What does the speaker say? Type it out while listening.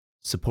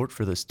Support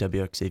for this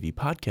WXAV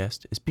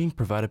podcast is being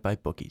provided by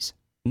Bookies,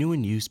 new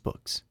and used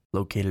books.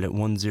 Located at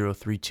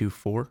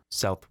 10324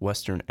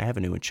 Southwestern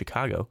Avenue in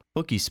Chicago,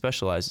 Bookies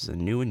specializes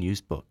in new and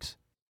used books.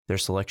 Their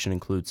selection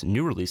includes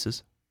new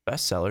releases,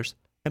 bestsellers,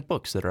 and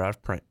books that are out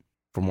of print.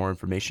 For more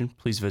information,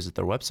 please visit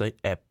their website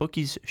at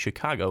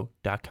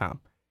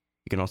bookieschicago.com.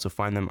 You can also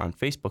find them on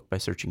Facebook by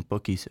searching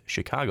Bookies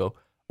Chicago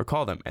or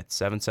call them at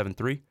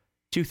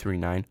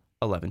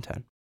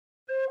 773-239-1110.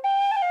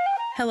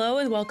 Hello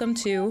and welcome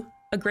to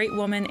A Great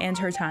Woman and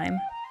Her Time,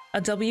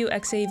 a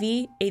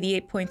WXAV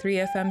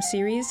 88.3 FM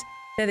series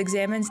that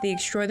examines the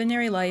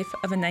extraordinary life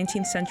of a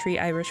 19th century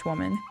Irish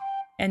woman.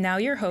 And now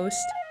your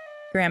host,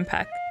 Graham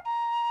Peck.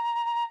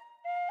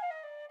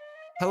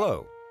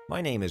 Hello,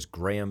 my name is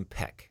Graham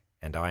Peck,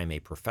 and I am a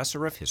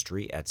professor of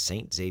history at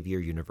St. Xavier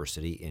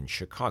University in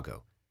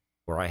Chicago,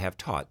 where I have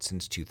taught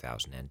since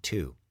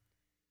 2002.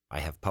 I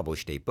have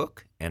published a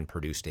book and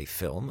produced a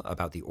film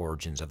about the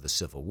origins of the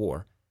Civil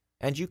War,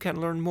 and you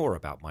can learn more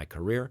about my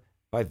career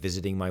by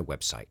visiting my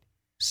website,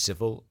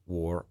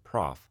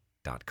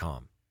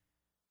 civilwarprof.com.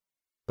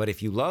 But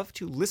if you love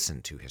to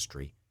listen to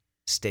history,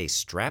 stay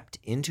strapped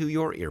into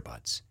your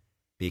earbuds,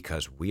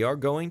 because we are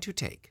going to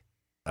take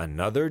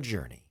another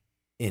journey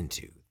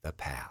into the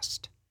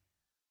past.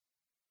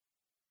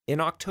 In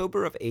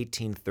October of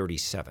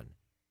 1837,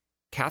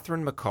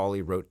 Catherine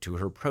Macaulay wrote to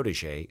her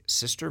protégée,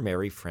 Sister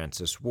Mary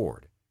Frances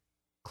Ward,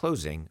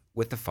 closing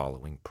with the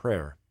following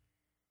prayer.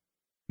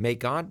 May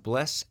God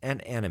bless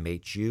and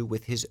animate you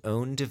with his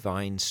own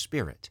divine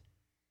spirit,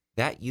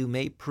 that you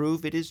may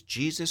prove it is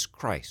Jesus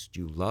Christ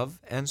you love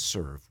and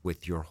serve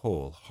with your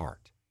whole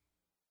heart.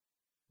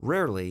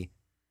 Rarely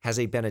has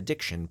a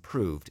benediction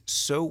proved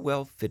so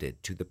well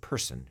fitted to the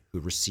person who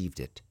received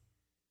it.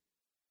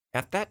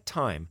 At that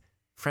time,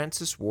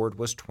 Frances Ward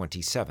was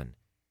 27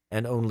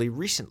 and only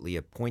recently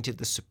appointed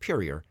the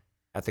superior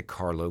at the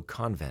Carlow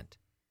Convent.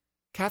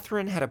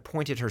 Catherine had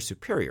appointed her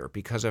superior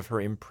because of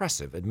her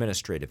impressive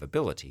administrative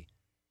ability,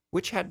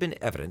 which had been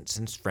evident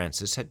since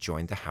Frances had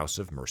joined the House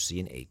of Mercy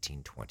in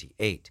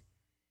 1828.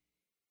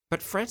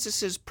 But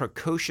Frances's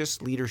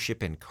precocious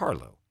leadership in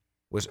Carlow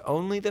was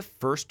only the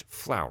first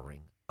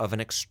flowering of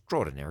an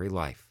extraordinary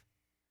life.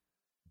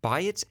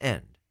 By its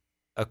end,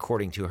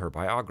 according to her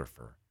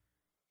biographer,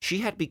 she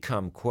had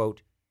become,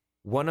 quote,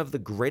 one of the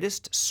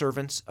greatest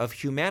servants of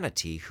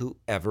humanity who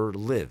ever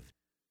lived,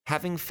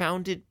 having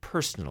founded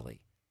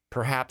personally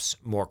perhaps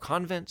more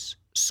convents,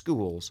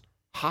 schools,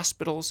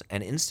 hospitals,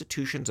 and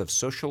institutions of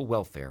social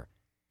welfare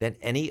than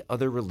any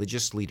other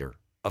religious leader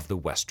of the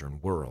Western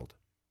world.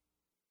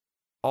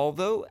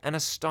 Although an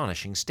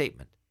astonishing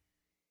statement,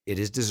 it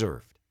is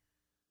deserved.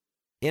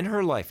 In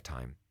her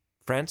lifetime,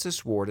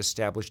 Frances Ward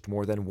established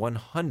more than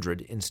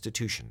 100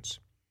 institutions,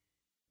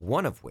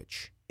 one of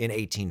which, in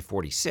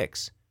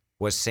 1846,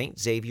 was St.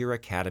 Xavier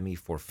Academy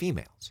for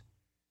Females,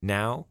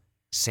 now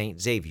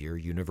St. Xavier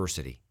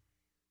University.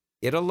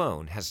 It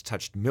alone has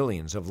touched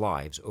millions of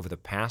lives over the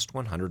past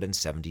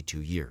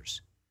 172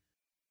 years.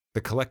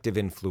 The collective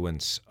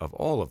influence of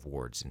all of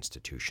Ward's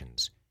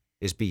institutions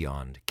is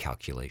beyond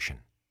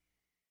calculation.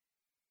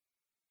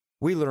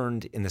 We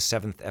learned in the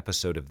 7th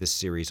episode of this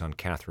series on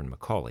Catherine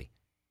Macaulay,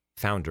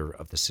 founder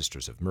of the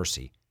Sisters of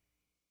Mercy,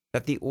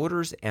 that the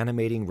order's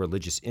animating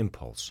religious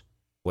impulse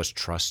was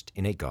trust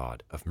in a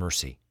God of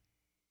mercy.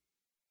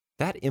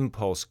 That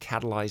impulse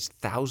catalyzed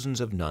thousands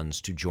of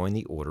nuns to join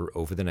the order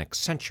over the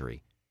next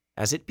century,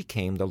 as it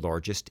became the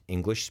largest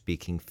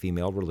English-speaking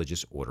female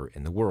religious order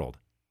in the world.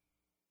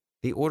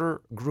 The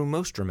order grew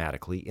most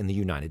dramatically in the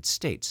United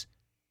States,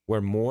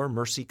 where more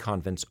mercy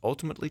convents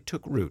ultimately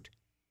took root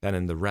than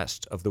in the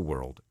rest of the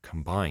world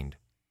combined.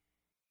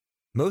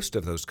 Most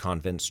of those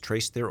convents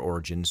traced their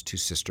origins to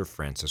Sister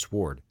Frances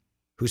Ward,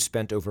 who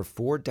spent over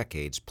 4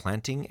 decades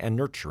planting and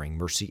nurturing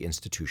mercy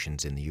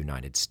institutions in the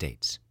United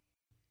States.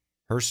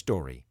 Her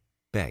story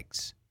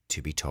begs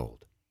to be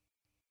told.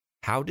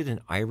 How did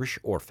an Irish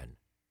orphan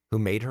who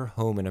made her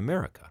home in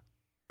America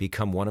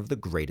become one of the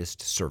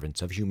greatest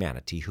servants of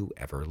humanity who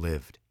ever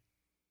lived?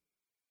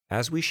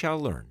 As we shall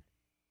learn,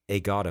 a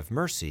God of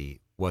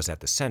mercy was at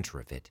the center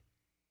of it,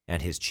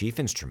 and his chief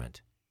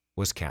instrument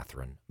was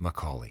Catherine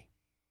Macaulay.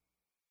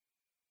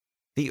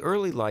 The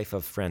early life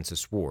of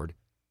Frances Ward,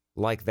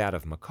 like that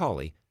of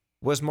Macaulay,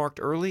 was marked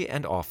early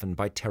and often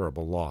by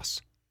terrible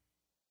loss.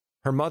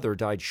 Her mother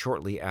died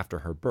shortly after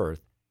her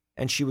birth,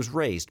 and she was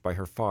raised by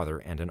her father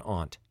and an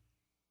aunt.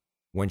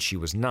 When she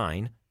was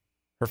 9,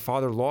 her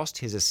father lost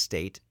his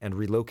estate and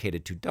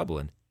relocated to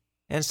Dublin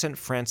and sent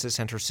Frances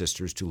and her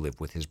sisters to live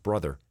with his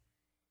brother.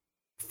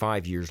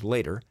 5 years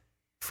later,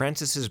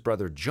 Frances's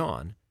brother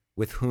John,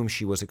 with whom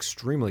she was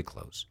extremely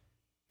close,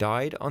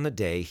 died on the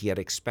day he had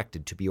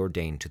expected to be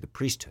ordained to the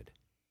priesthood.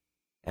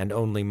 And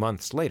only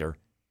months later,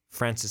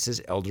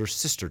 Frances's elder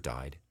sister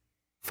died,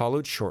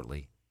 followed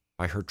shortly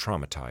by her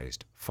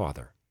traumatized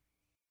father.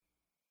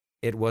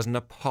 It was an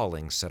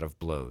appalling set of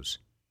blows,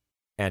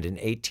 and in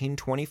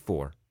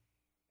 1824,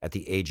 at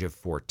the age of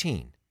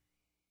 14,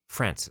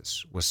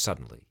 Frances was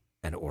suddenly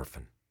an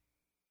orphan.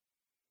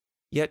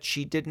 Yet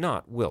she did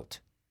not wilt.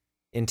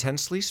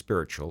 Intensely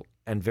spiritual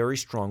and very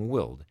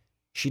strong-willed,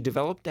 she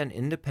developed an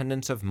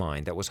independence of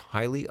mind that was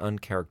highly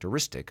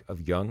uncharacteristic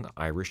of young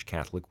Irish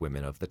Catholic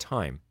women of the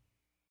time.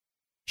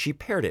 She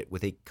paired it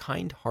with a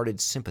kind-hearted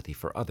sympathy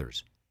for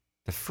others,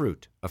 the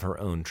fruit of her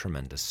own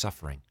tremendous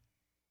suffering.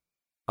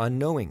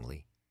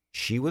 Unknowingly,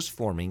 she was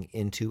forming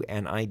into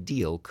an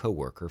ideal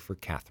co-worker for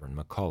Catherine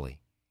Macaulay.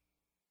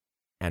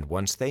 And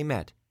once they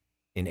met,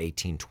 in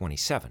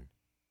 1827,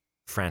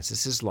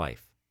 Frances's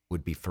life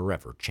would be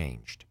forever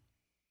changed.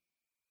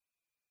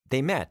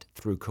 They met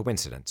through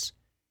coincidence.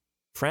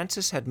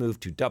 Frances had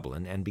moved to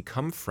Dublin and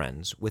become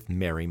friends with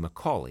Mary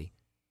Macaulay,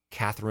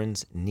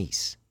 Catherine's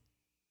niece.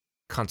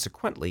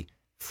 Consequently,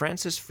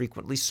 Frances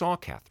frequently saw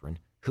Catherine,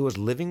 who was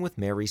living with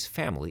Mary's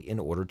family in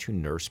order to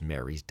nurse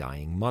Mary's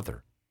dying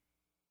mother.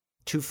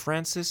 To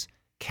Frances,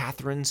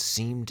 Catherine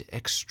seemed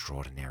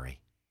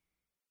extraordinary.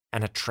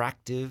 An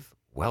attractive,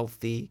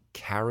 wealthy,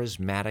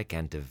 charismatic,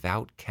 and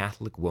devout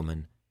Catholic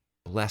woman,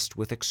 blessed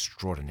with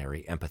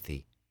extraordinary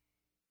empathy,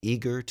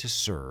 eager to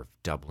serve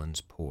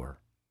Dublin's poor.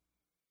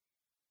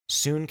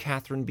 Soon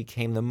Catherine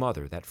became the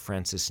mother that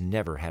Frances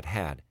never had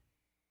had,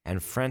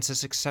 and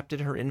Frances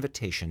accepted her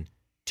invitation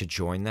to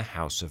join the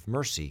House of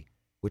Mercy,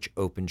 which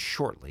opened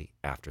shortly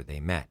after they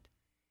met.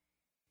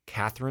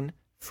 Catherine,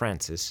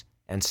 Frances,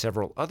 and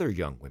several other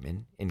young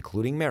women,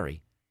 including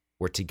Mary,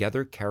 were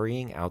together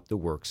carrying out the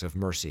works of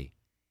mercy,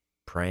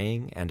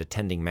 praying and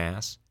attending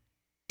Mass,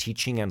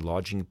 teaching and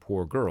lodging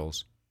poor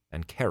girls,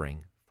 and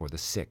caring for the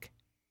sick.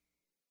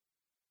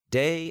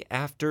 Day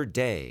after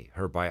day,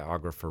 her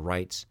biographer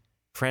writes,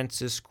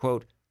 Frances,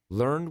 quote,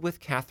 learned with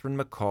Catherine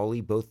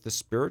Macaulay both the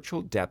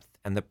spiritual depth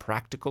and the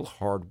practical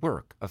hard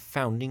work of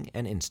founding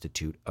an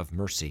institute of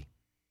mercy.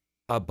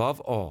 Above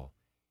all,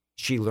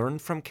 she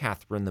learned from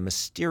Catherine the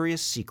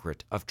mysterious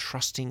secret of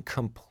trusting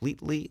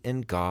completely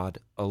in God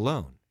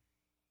alone,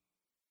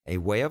 a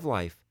way of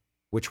life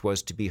which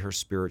was to be her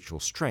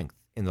spiritual strength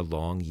in the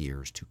long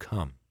years to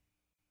come.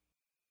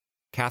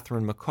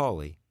 Catherine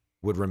Macaulay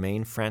would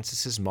remain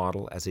Frances's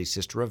model as a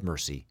sister of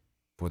mercy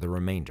for the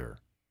remainder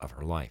of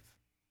her life.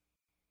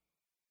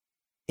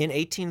 In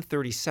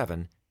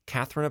 1837,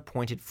 Catherine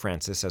appointed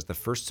Frances as the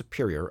first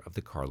superior of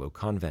the Carlow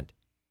Convent.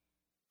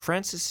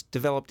 Frances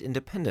developed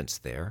independence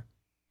there,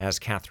 as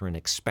Catherine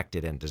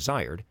expected and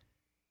desired,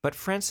 but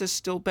Frances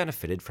still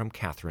benefited from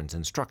Catherine's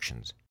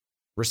instructions,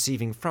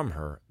 receiving from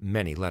her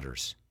many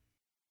letters.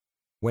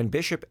 When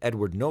Bishop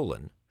Edward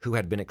Nolan, who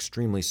had been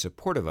extremely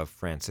supportive of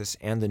Frances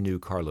and the new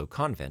Carlow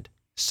Convent,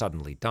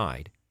 suddenly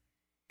died,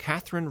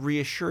 Catherine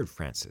reassured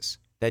Frances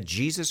that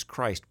Jesus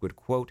Christ would,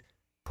 quote,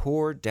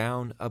 pour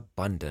down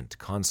abundant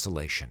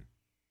consolation.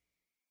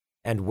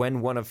 And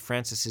when one of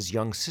Frances's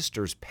young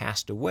sisters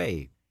passed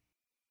away,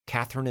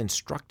 Catherine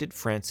instructed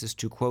Frances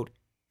to, quote,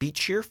 be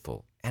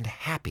cheerful and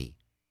happy,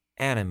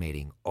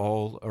 animating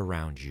all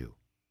around you,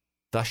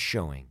 thus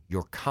showing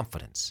your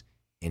confidence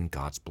in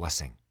God's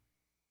blessing.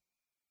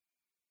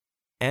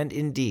 And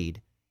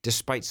indeed,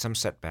 despite some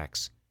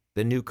setbacks,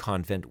 the new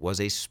convent was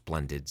a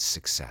splendid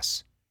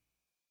success.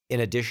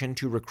 In addition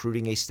to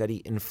recruiting a steady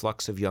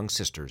influx of young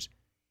sisters,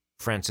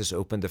 Frances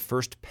opened the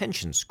first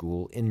pension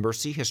school in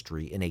Mercy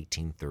history in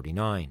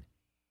 1839.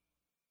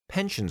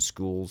 Pension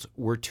schools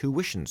were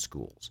tuition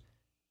schools,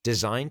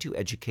 designed to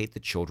educate the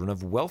children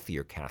of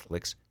wealthier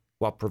Catholics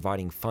while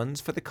providing funds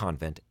for the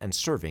convent and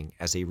serving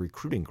as a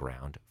recruiting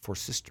ground for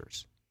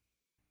sisters.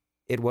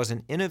 It was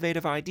an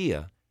innovative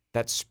idea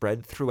that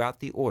spread throughout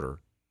the order,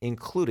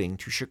 including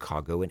to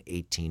Chicago in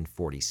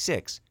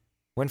 1846,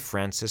 when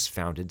Frances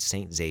founded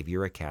St.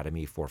 Xavier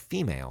Academy for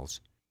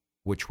Females,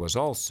 which was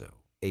also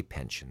a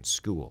pension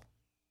school.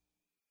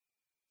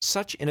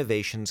 Such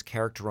innovations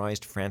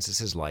characterized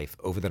Frances's life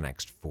over the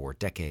next 4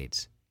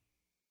 decades.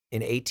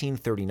 In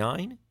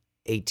 1839,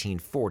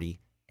 1840,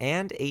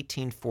 and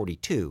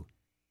 1842,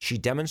 she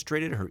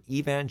demonstrated her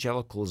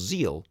evangelical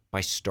zeal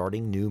by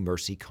starting new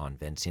mercy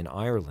convents in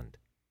Ireland.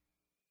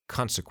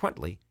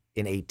 Consequently,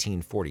 in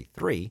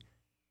 1843,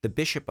 the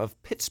Bishop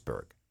of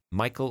Pittsburgh,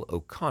 Michael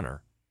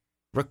O'Connor,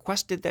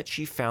 requested that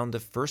she found the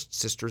first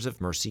Sisters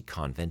of Mercy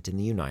convent in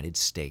the United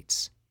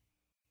States.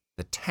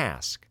 The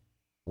task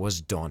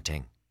was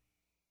daunting.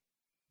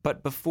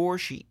 But before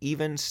she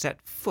even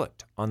set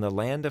foot on the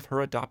land of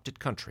her adopted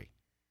country,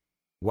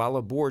 while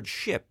aboard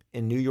ship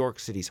in New York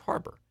City's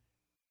harbor,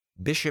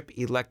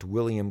 Bishop-elect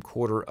William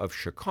Corder of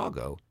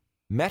Chicago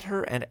met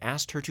her and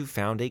asked her to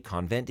found a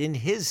convent in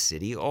his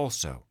city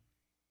also.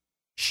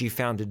 She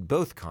founded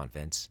both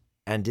convents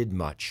and did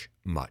much,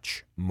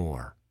 much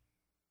more.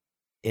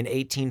 In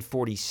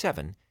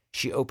 1847,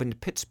 she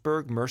opened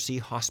Pittsburgh Mercy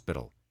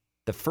Hospital,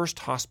 the first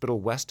hospital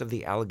west of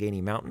the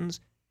Allegheny Mountains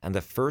and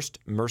the first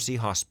mercy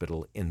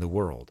hospital in the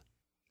world.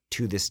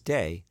 To this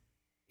day,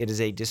 it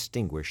is a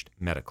distinguished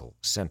medical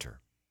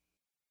center.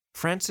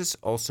 Frances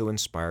also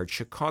inspired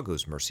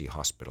Chicago's Mercy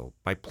Hospital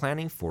by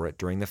planning for it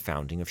during the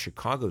founding of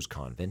Chicago's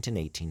convent in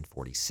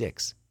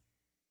 1846.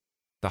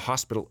 The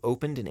hospital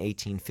opened in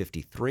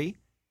 1853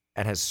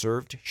 and has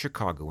served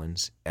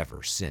Chicagoans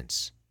ever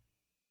since.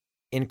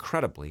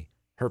 Incredibly,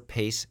 her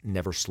pace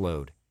never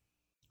slowed.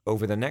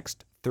 Over the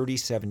next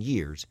 37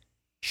 years,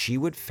 she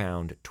would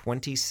found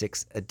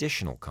 26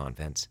 additional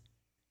convents,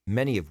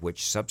 many of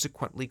which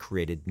subsequently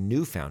created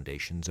new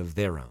foundations of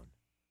their own.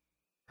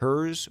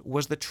 Hers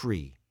was the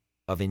tree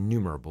of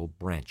innumerable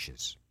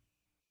branches.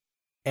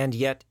 And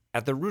yet,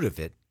 at the root of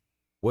it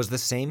was the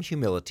same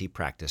humility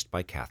practiced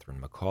by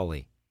Catherine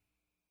McAuley.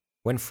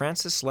 When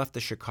Frances left the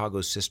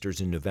Chicago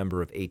Sisters in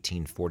November of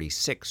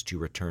 1846 to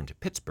return to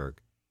Pittsburgh,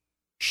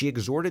 she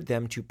exhorted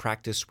them to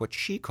practice what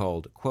she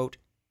called, quote,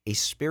 a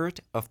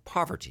spirit of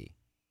poverty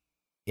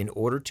in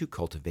order to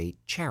cultivate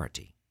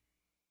charity.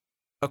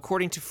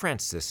 According to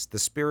Frances, the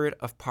spirit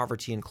of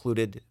poverty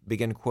included,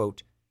 begin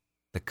quote,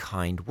 the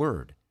kind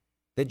word,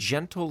 the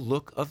gentle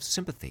look of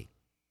sympathy,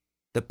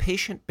 the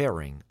patient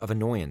bearing of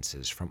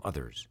annoyances from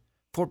others,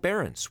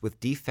 forbearance with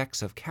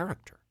defects of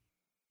character,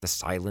 the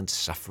silent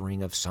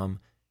suffering of some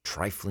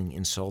trifling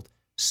insult,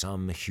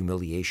 some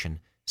humiliation,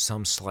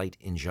 some slight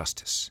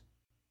injustice,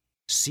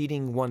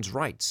 ceding one's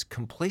rights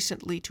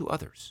complacently to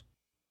others,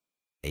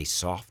 a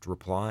soft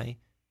reply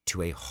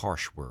to a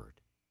harsh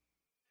word,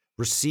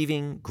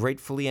 receiving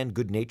gratefully and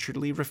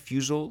good-naturedly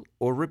refusal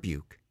or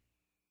rebuke,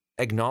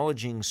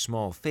 acknowledging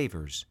small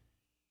favors,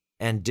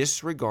 and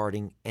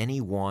disregarding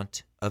any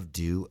want of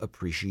due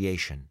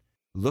appreciation,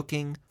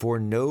 looking for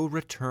no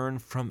return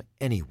from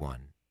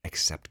anyone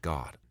except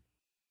God.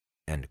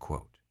 End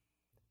quote.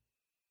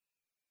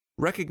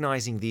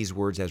 Recognizing these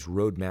words as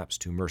roadmaps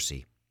to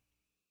mercy,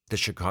 the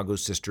Chicago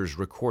Sisters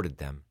recorded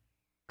them,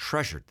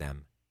 treasured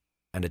them,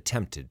 and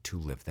attempted to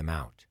live them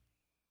out.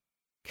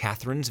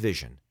 Catherine's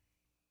vision,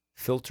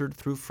 filtered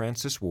through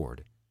Frances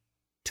Ward,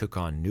 took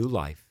on new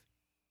life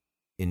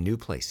in new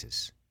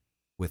places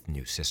with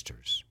new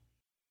sisters.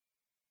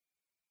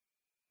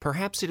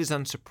 Perhaps it is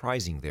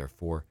unsurprising,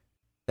 therefore,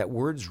 that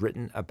words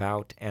written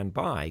about and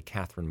by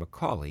Catherine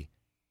McAuley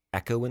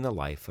echo in the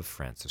life of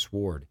Frances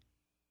Ward.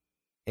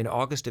 In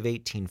August of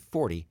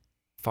 1840,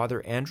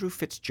 Father Andrew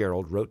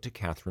Fitzgerald wrote to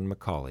Catherine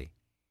McAuley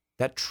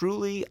that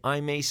truly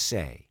I may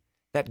say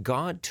that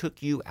God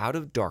took you out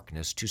of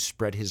darkness to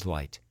spread his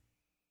light,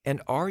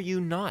 and are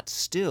you not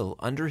still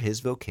under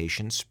his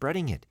vocation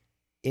spreading it,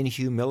 in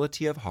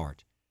humility of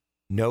heart,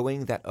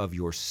 knowing that of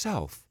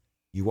yourself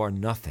you are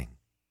nothing,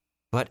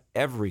 but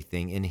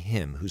everything in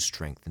him who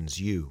strengthens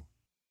you.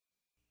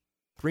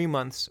 3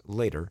 months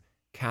later,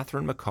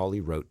 Catherine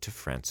McAuley wrote to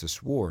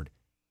Frances Ward,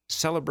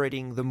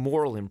 celebrating the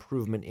moral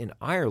improvement in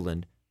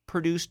Ireland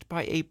produced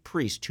by a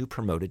priest who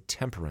promoted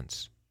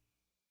temperance.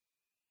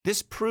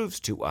 This proves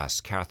to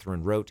us,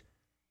 Catherine wrote,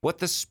 what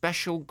the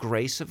special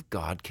grace of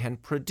God can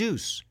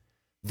produce,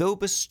 though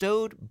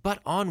bestowed but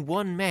on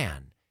one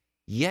man,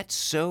 yet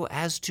so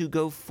as to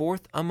go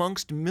forth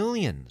amongst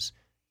millions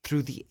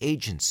through the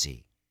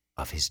agency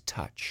of his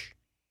touch.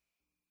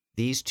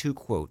 These 2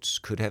 quotes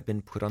could have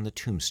been put on the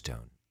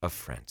tombstone of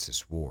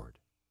Frances Ward.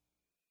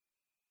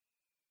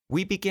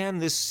 We began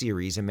this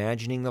series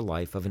imagining the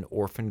life of an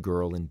orphan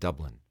girl in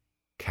Dublin,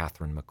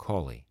 Catherine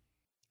McAuley,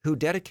 who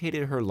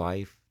dedicated her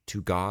life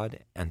to God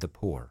and the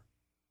poor.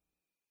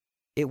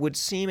 It would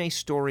seem a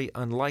story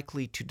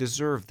unlikely to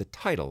deserve the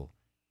title,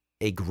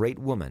 A Great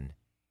Woman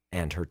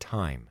and Her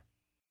Time.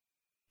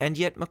 And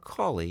yet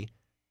McAuley,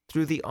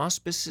 through the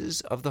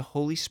auspices of the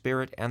Holy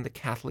Spirit and the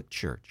Catholic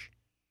Church,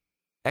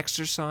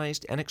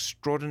 exercised an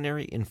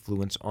extraordinary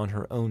influence on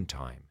her own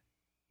time,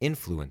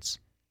 influence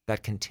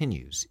that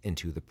continues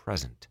into the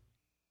present.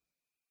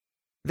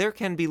 There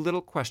can be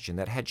little question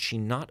that had she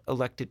not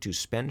elected to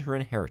spend her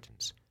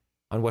inheritance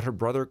on what her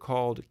brother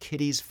called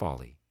Kitty's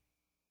folly,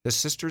 the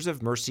Sisters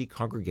of Mercy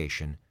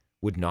congregation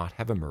would not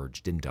have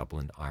emerged in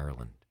Dublin,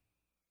 Ireland.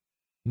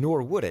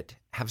 Nor would it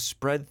have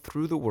spread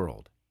through the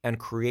world and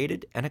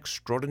created an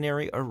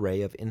extraordinary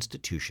array of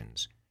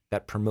institutions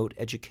that promote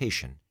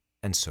education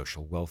and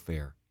social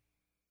welfare.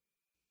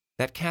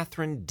 That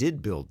Catherine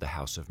did build the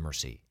House of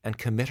Mercy and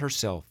commit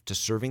herself to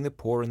serving the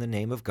poor in the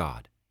name of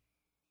God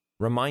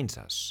reminds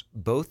us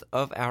both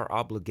of our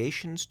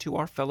obligations to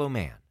our fellow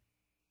man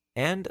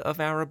and of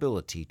our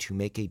ability to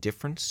make a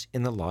difference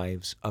in the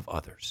lives of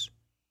others,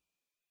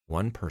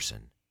 one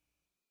person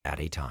at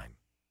a time.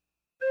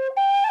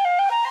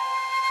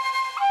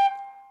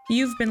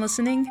 You've been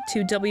listening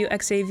to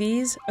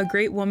WXAV's A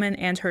Great Woman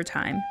and Her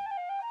Time,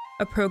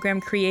 a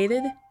program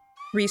created,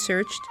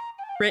 researched,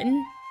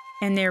 written,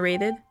 and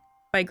narrated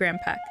by Graham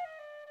Peck.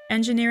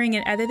 Engineering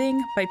and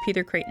editing by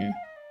Peter Creighton.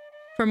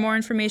 For more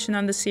information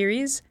on the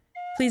series,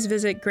 please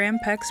visit Graham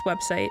Peck's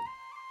website,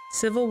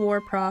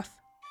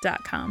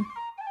 civilwarprof.com.